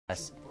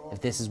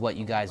If this is what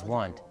you guys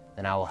want,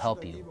 then I will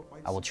help you.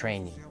 I will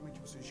train you.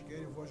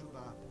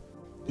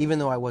 Even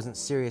though I wasn't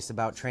serious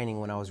about training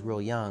when I was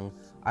real young,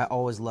 I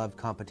always loved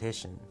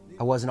competition.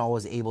 I wasn't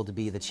always able to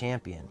be the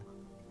champion.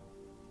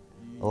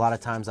 A lot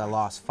of times I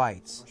lost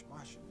fights.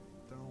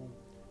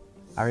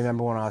 I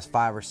remember when I was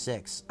 5 or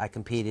 6, I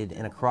competed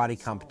in a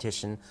karate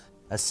competition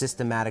of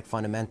systematic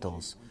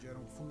fundamentals,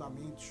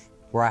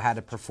 where I had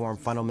to perform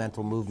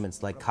fundamental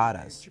movements like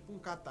katas.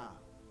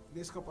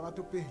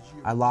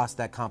 I lost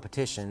that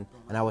competition,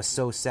 and I was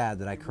so sad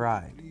that I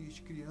cried.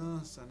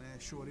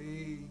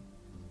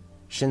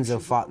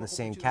 Shinzo fought in the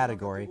same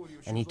category,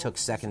 and he took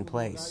second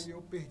place.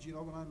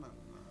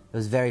 It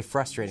was very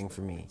frustrating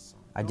for me.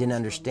 I didn't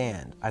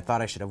understand. I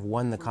thought I should have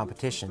won the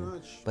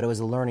competition, but it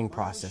was a learning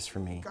process for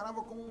me.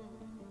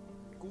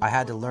 I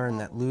had to learn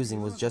that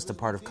losing was just a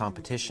part of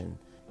competition,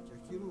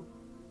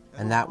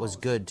 and that was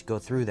good to go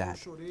through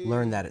that,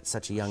 learn that at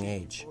such a young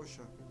age.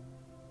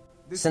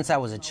 Since I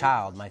was a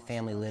child, my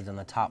family lived on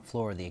the top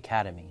floor of the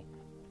academy,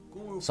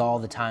 so all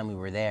the time we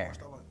were there.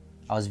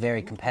 I was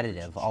very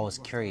competitive, always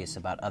curious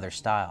about other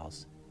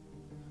styles.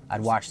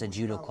 I'd watch the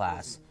judo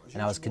class,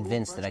 and I was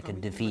convinced that I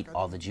could defeat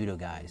all the judo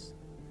guys.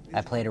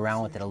 I played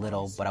around with it a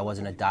little, but I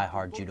wasn't a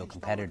die-hard judo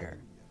competitor.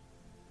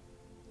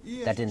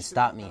 That didn't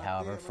stop me,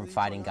 however, from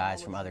fighting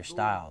guys from other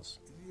styles.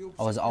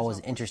 I was always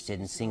interested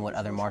in seeing what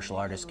other martial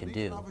artists could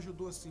do,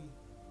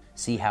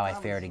 see how I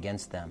fared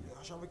against them.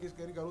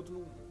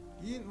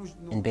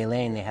 In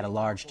Belém, they had a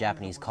large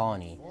Japanese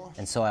colony,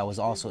 and so I was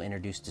also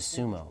introduced to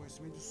sumo.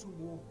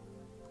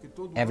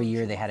 Every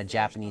year they had a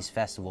Japanese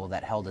festival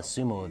that held a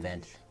sumo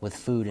event with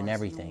food and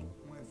everything.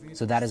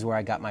 So that is where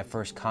I got my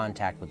first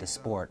contact with the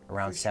sport,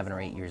 around 7 or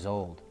 8 years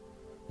old.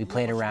 We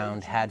played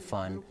around, had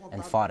fun,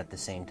 and fought at the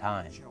same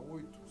time.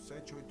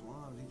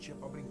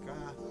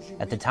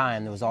 At the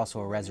time, there was also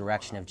a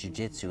resurrection of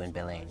jiu-jitsu in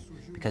Belém,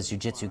 because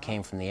jiu-jitsu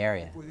came from the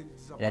area.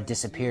 It had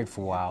disappeared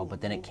for a while, but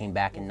then it came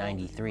back in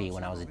 '93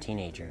 when I was a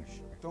teenager.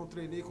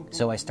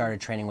 So I started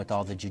training with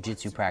all the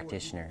jiu-jitsu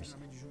practitioners,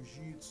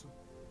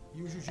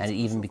 and it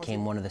even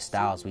became one of the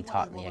styles we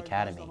taught in the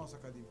academy.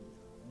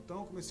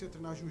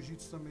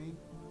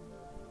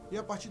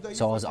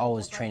 So I was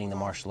always training the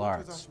martial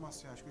arts.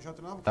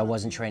 If I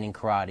wasn't training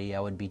karate, I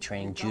would be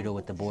training judo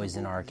with the boys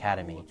in our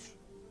academy,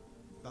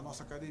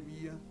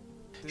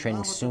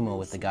 training sumo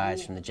with the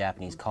guys from the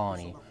Japanese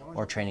colony,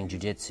 or training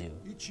jiu-jitsu.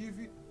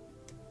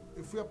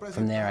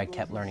 From there, I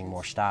kept learning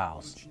more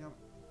styles.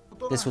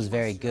 This was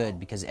very good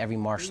because every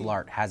martial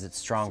art has its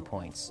strong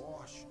points.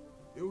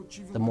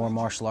 The more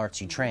martial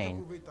arts you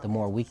train, the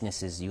more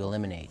weaknesses you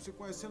eliminate.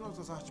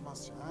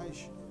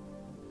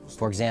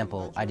 For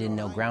example, I didn't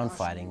know ground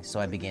fighting, so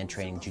I began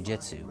training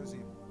jiu-jitsu.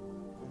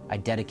 I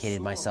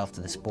dedicated myself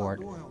to the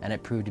sport, and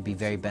it proved to be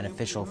very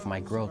beneficial for my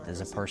growth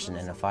as a person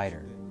and a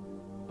fighter.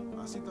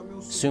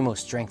 Sumo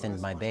strengthened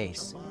my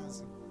base,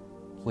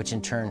 which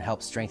in turn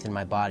helped strengthen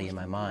my body and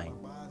my mind.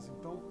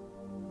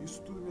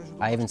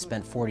 I even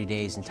spent 40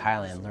 days in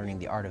Thailand learning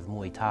the art of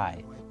Muay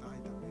Thai,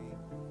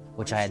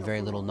 which I had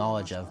very little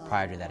knowledge of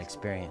prior to that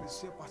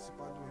experience.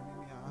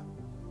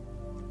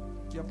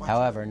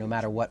 However, no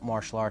matter what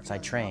martial arts I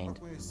trained,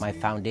 my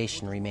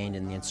foundation remained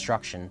in the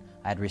instruction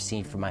I had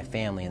received from my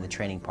family and the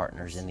training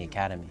partners in the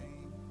academy.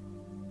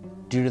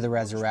 Due to the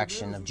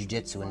resurrection of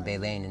jiu-jitsu in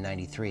Belém in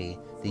 '93,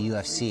 the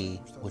UFC,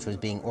 which was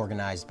being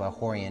organized by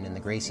Horian and the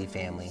Gracie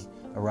family,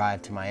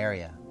 arrived to my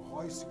area.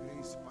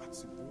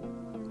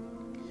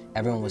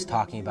 Everyone was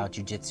talking about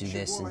jiu-jitsu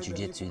this and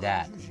jiu-jitsu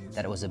that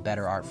it was a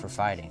better art for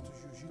fighting.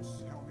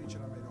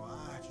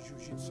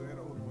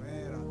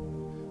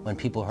 When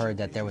people heard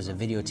that there was a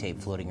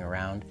videotape floating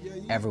around,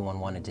 everyone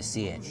wanted to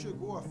see it.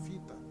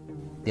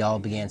 They all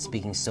began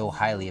speaking so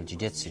highly of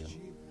jiu-jitsu.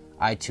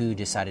 I too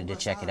decided to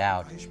check it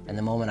out, and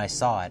the moment I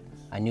saw it,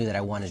 I knew that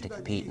I wanted to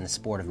compete in the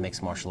sport of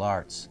mixed martial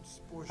arts.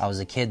 I was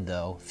a kid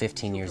though,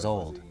 15 years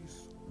old.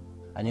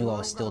 I knew I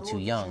was still too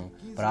young,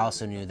 but I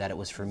also knew that it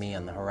was for me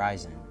on the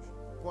horizon.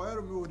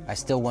 I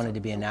still wanted to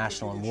be a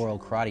national and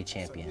world karate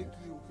champion,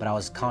 but I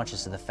was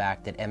conscious of the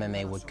fact that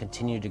MMA would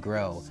continue to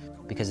grow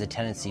because the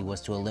tendency was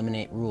to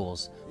eliminate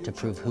rules to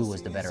prove who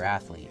was the better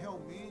athlete.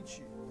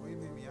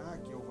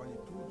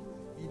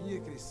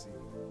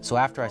 So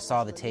after I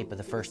saw the tape of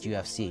the first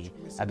UFC,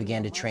 I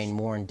began to train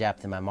more in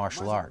depth in my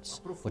martial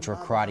arts, which were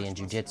karate and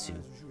jiu-jitsu,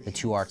 the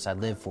two arts I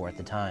lived for at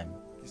the time.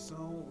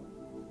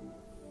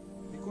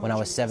 When I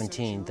was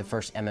 17, the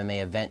first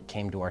MMA event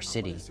came to our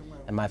city,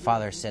 and my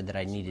father said that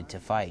I needed to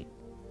fight.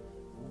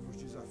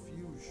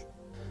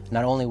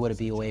 Not only would it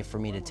be a way for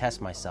me to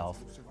test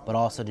myself, but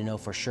also to know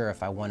for sure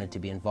if I wanted to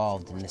be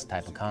involved in this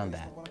type of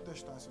combat.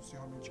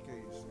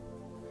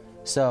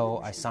 So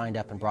I signed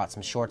up and brought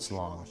some shorts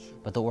along,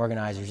 but the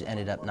organizers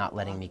ended up not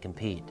letting me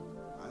compete.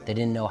 They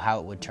didn't know how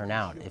it would turn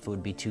out, if it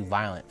would be too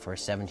violent for a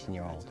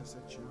 17-year-old.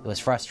 It was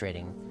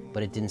frustrating,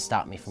 but it didn't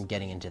stop me from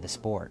getting into the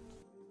sport.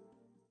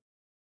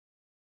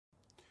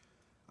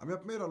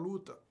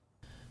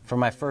 For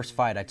my first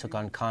fight, I took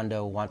on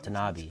Kondo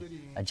Watanabe,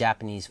 a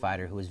Japanese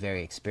fighter who was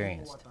very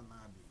experienced.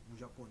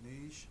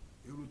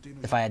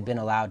 If I had been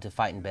allowed to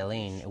fight in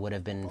Berlin, it would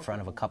have been in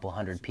front of a couple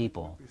hundred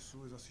people.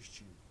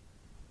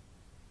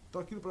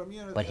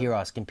 But here I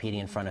was competing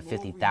in front of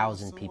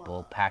 50,000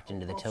 people packed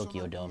into the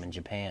Tokyo Dome in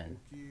Japan.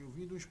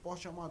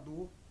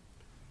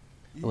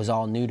 It was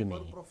all new to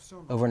me.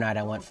 Overnight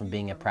I went from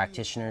being a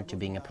practitioner to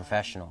being a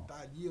professional.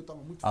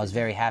 I was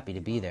very happy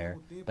to be there,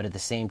 but at the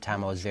same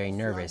time I was very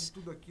nervous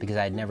because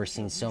I had never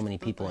seen so many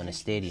people in a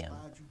stadium.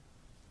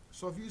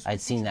 I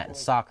had seen that in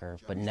soccer,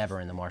 but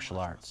never in the martial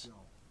arts.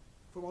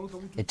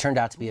 It turned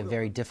out to be a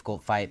very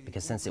difficult fight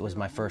because since it was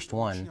my first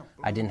one,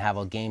 I didn't have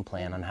a game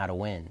plan on how to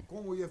win.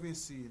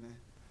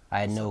 I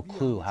had no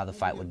clue how the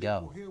fight would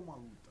go.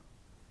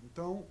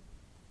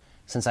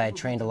 Since I had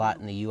trained a lot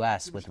in the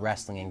US with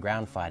wrestling and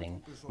ground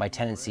fighting, my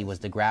tendency was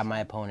to grab my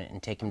opponent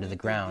and take him to the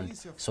ground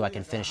so I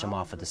could finish him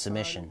off with a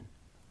submission.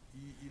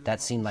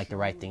 That seemed like the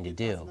right thing to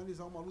do.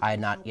 I had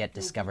not yet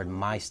discovered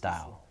my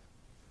style.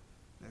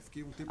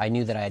 I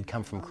knew that I had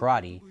come from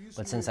karate,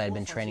 but since I had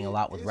been training a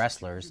lot with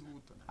wrestlers,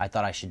 I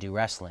thought I should do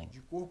wrestling.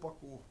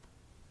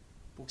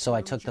 So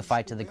I took the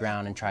fight to the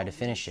ground and tried to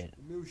finish it.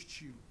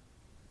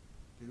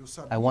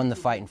 I won the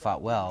fight and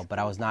fought well, but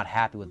I was not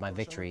happy with my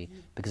victory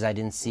because I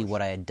didn't see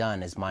what I had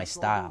done as my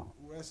style.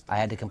 I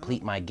had to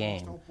complete my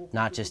game,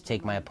 not just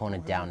take my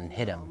opponent down and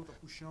hit him,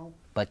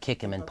 but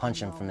kick him and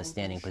punch him from the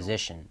standing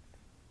position.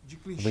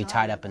 If we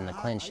tied up in the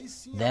clinch,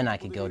 then I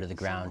could go to the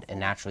ground and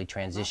naturally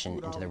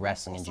transition into the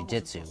wrestling and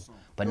jiu-jitsu,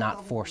 but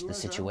not force the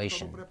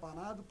situation.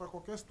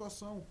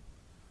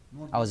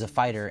 I was a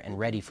fighter and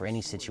ready for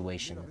any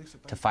situation,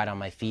 to fight on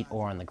my feet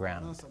or on the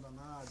ground.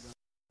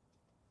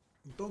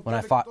 When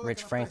I fought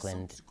Rich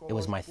Franklin, it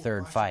was my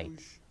third fight.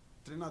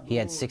 He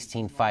had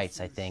 16 fights,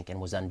 I think,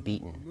 and was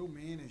unbeaten.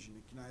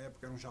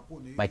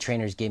 My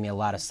trainers gave me a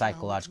lot of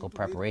psychological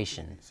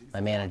preparation,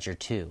 my manager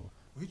too,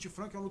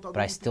 but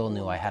I still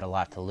knew I had a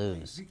lot to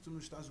lose.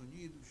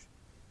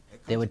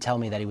 They would tell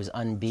me that he was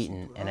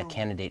unbeaten and a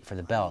candidate for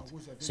the belt,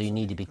 so you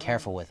need to be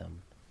careful with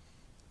him.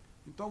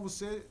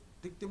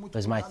 It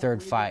was my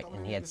third fight,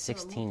 and he had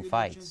 16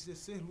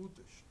 fights.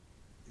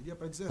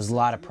 It was a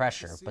lot of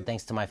pressure, but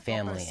thanks to my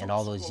family and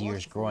all those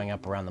years growing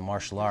up around the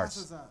martial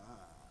arts,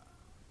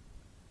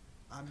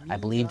 I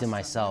believed in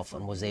myself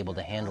and was able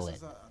to handle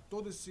it.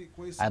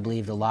 I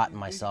believed a lot in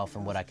myself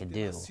and what I could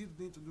do.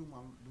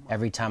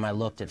 Every time I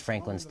looked at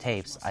Franklin's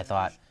tapes, I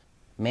thought,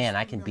 man,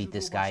 I can beat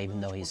this guy even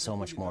though he's so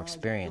much more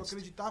experienced.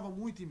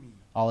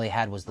 All he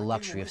had was the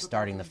luxury of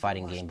starting the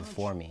fighting game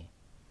before me.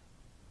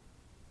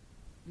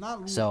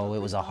 So it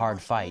was a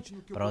hard fight,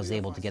 but I was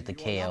able to get the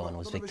KO and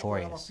was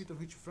victorious.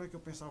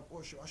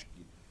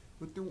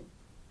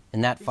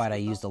 In that fight I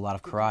used a lot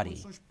of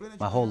karate.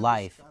 My whole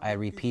life I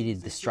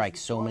repeated the strikes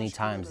so many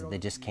times that they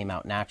just came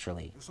out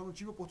naturally.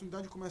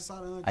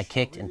 I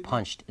kicked and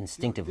punched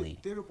instinctively.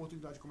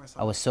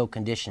 I was so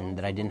conditioned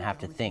that I didn't have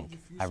to think,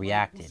 I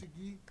reacted.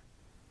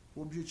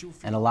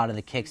 And a lot of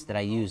the kicks that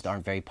I used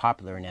aren't very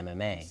popular in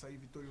MMA.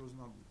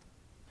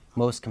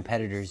 Most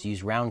competitors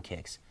use round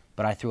kicks,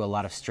 but I threw a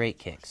lot of straight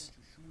kicks.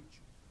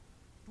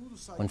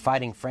 When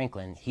fighting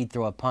Franklin, he'd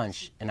throw a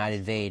punch and I'd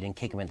evade and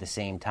kick him at the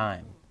same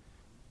time.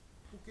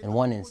 In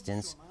one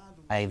instance,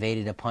 I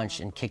evaded a punch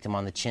and kicked him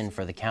on the chin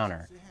for the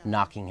counter,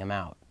 knocking him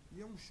out.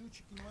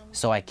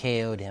 So I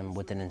KO'd him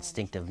with an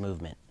instinctive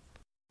movement.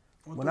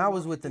 When I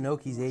was with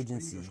Inoki's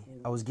agency,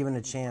 I was given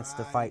a chance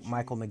to fight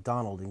Michael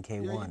McDonald in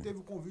K1.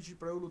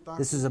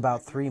 This was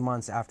about 3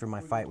 months after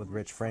my fight with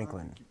Rich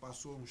Franklin.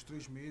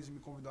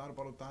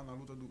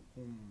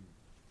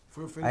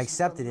 I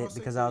accepted it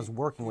because I was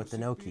working with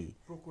Inoki,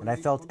 and I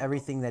felt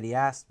everything that he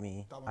asked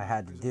me I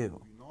had to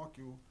do.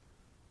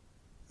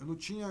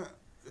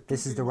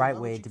 This is the right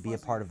way to be a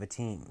part of a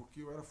team.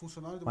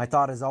 My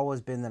thought has always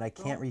been that I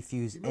can't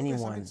refuse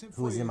anyone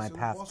who is in my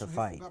path to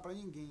fight.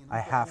 I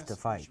have to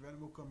fight.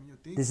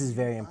 This is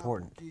very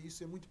important.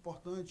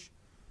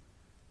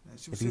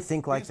 If you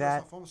think like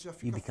that,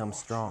 you become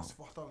strong.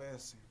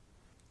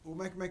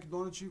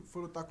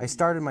 I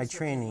started my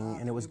training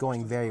and it was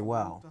going very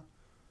well.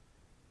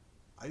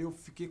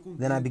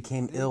 Then I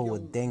became ill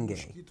with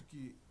dengue,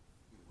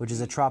 which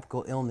is a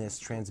tropical illness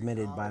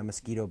transmitted by a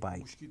mosquito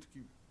bite.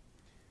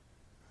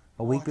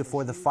 A week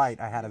before the fight,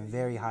 I had a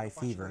very high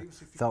fever,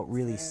 felt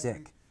really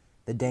sick.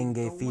 The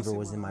dengue fever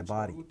was in my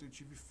body.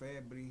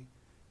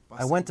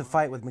 I went to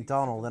fight with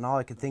McDonald, and all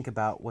I could think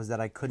about was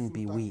that I couldn't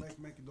be weak,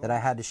 that I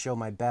had to show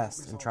my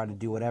best and try to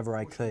do whatever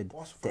I could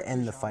to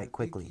end the fight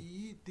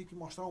quickly.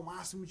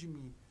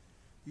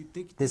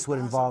 This would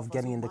involve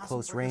getting into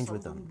close range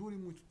with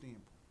him.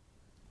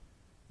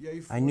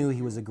 I knew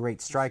he was a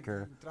great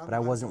striker, but I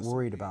wasn't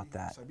worried about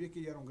that.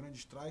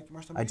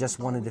 I just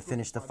wanted to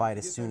finish the fight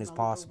as soon as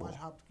possible.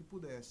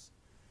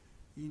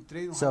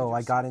 So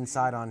I got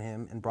inside on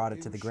him and brought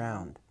it to the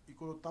ground.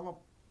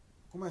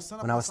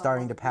 When I was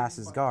starting to pass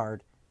his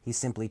guard, he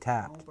simply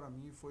tapped.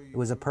 It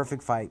was a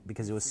perfect fight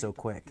because it was so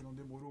quick.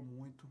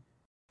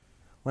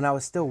 When I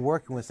was still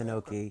working with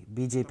Inoki,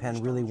 BJ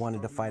Penn really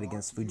wanted to fight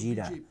against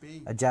Fujita,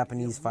 a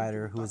Japanese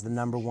fighter who was the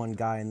 #1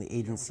 guy in the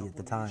agency at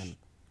the time.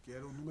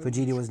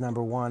 Fujita was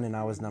 #1 and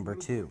I was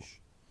 #2.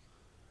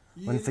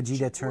 When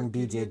Fujita turned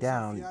BJ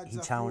down, he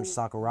challenged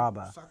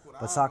Sakuraba,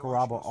 but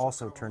Sakuraba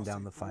also turned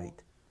down the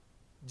fight.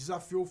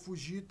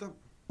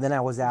 Then I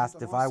was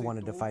asked if I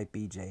wanted to fight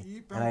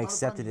BJ, and I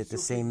accepted it the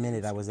same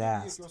minute I was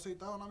asked.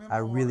 I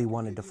really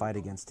wanted to fight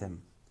against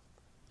him.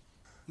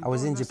 I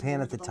was in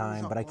Japan at the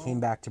time, but I came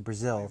back to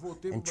Brazil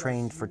and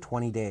trained for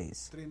 20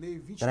 days.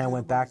 Then I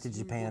went back to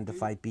Japan to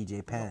fight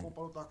BJ Penn.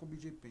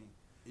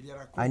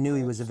 I knew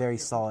he was a very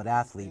solid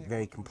athlete,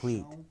 very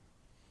complete.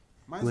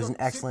 He was an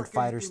excellent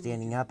fighter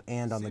standing up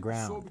and on the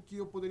ground.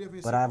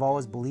 But I've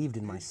always believed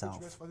in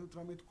myself.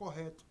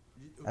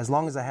 As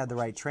long as I had the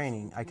right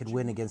training, I could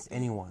win against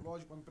anyone.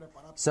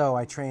 So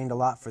I trained a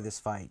lot for this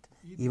fight,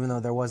 even though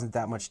there wasn't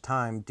that much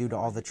time due to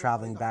all the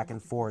traveling back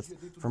and forth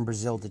from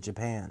Brazil to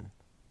Japan.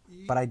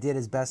 But I did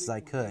as best as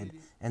I could,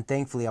 and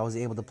thankfully I was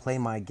able to play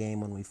my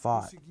game when we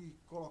fought.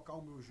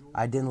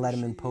 I didn't let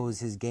him impose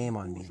his game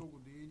on me.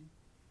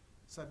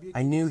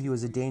 I knew he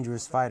was a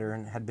dangerous fighter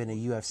and had been a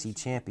UFC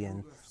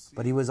champion,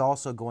 but he was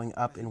also going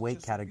up in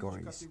weight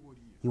categories.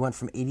 He went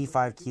from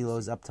 85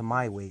 kilos up to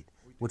my weight,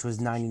 which was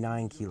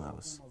 99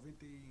 kilos.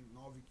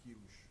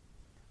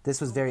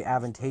 This was very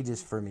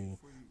advantageous for me,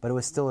 but it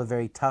was still a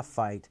very tough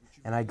fight,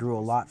 and I grew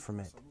a lot from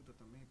it.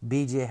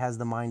 BJ has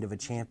the mind of a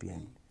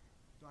champion.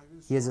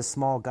 He is a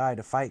small guy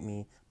to fight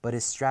me, but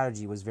his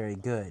strategy was very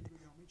good,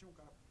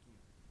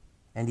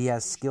 and he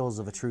has skills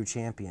of a true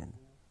champion.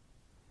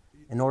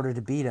 In order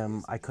to beat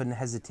him, I couldn't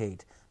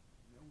hesitate,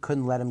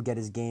 couldn't let him get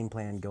his game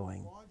plan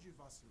going.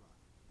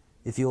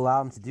 If you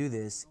allow him to do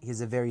this, he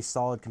is a very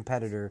solid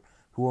competitor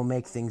who will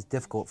make things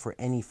difficult for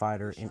any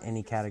fighter in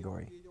any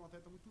category.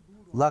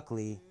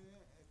 Luckily,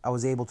 I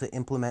was able to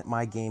implement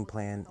my game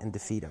plan and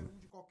defeat him.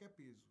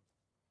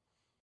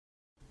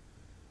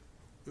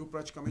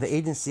 The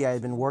agency I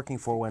had been working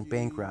for went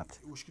bankrupt,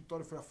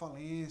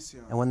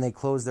 and when they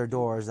closed their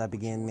doors, I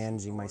began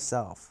managing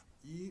myself.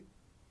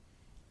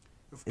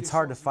 It's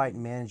hard to fight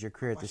and manage your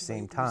career at the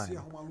same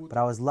time, but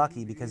I was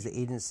lucky because the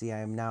agency I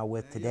am now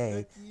with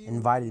today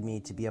invited me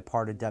to be a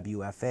part of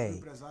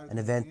WFA, an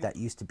event that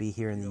used to be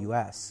here in the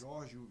U.S.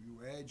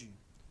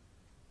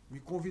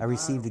 I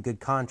received a good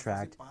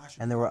contract,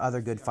 and there were other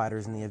good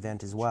fighters in the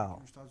event as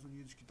well.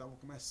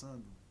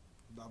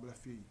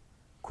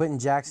 Quentin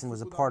Jackson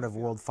was a part of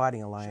World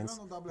Fighting Alliance,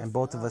 and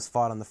both of us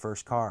fought on the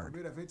first card.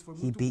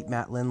 He beat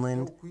Matt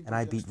Lindland, and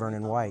I beat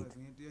Vernon White.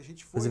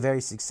 It was a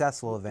very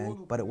successful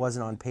event, but it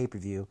wasn't on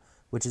pay-per-view,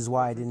 which is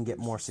why I didn't get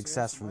more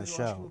success from the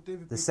show.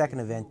 The second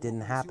event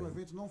didn't happen.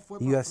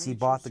 The UFC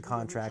bought the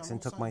contracts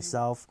and took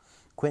myself,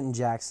 Quentin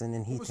Jackson,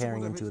 and Heath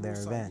Herring into their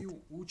event.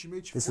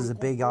 This was a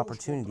big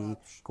opportunity,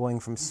 going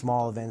from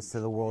small events to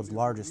the world's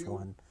largest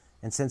one,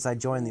 and since I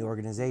joined the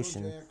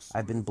organization,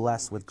 I've been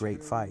blessed with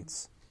great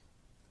fights.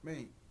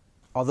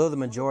 Although the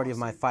majority of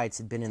my fights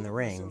had been in the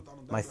ring,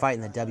 my fight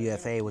in the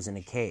WFA was in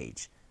a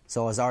cage,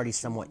 so I was already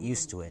somewhat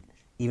used to it,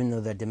 even though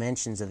the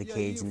dimensions of the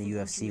cage in the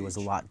UFC was a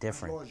lot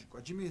different.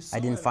 I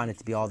didn't find it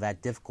to be all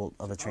that difficult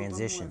of a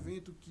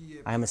transition.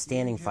 I am a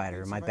standing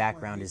fighter, my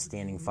background is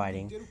standing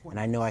fighting, and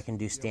I know I can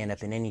do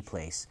stand-up in any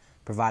place,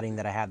 providing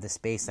that I have the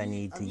space I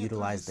need to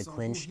utilize the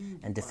clinch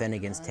and defend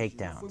against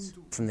takedowns.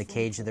 From the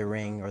cage to the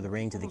ring or the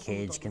ring to the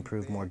cage can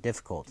prove more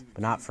difficult,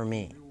 but not for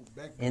me.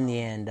 In the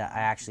end, I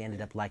actually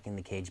ended up liking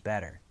the cage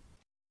better.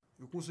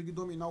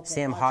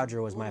 Sam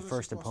Hodger was my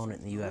first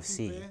opponent in the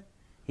UFC.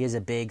 He is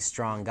a big,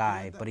 strong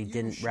guy, but he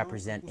didn't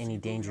represent any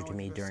danger to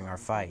me during our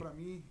fight.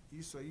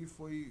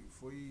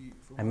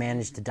 I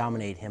managed to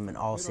dominate him in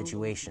all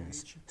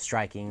situations,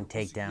 striking,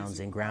 takedowns,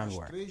 and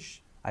groundwork.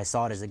 I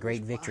saw it as a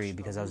great victory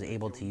because I was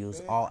able to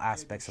use all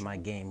aspects of my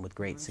game with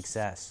great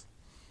success.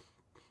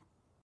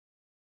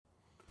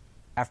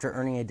 After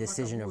earning a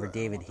decision over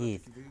David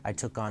Heath, I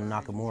took on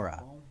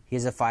Nakamura. He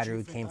is a fighter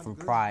who came from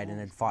Pride and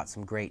had fought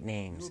some great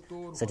names,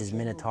 such as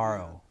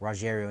Minotauro,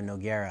 Rogério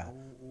Nogueira,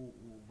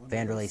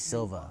 Vanderlei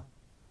Silva,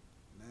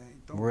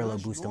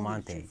 Murilo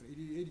Bustamante.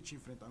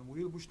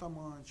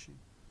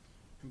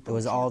 There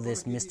was all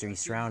this mystery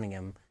surrounding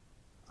him,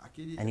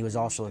 and he was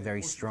also a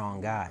very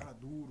strong guy.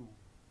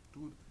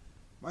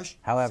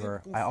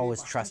 However, I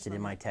always trusted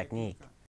in my technique.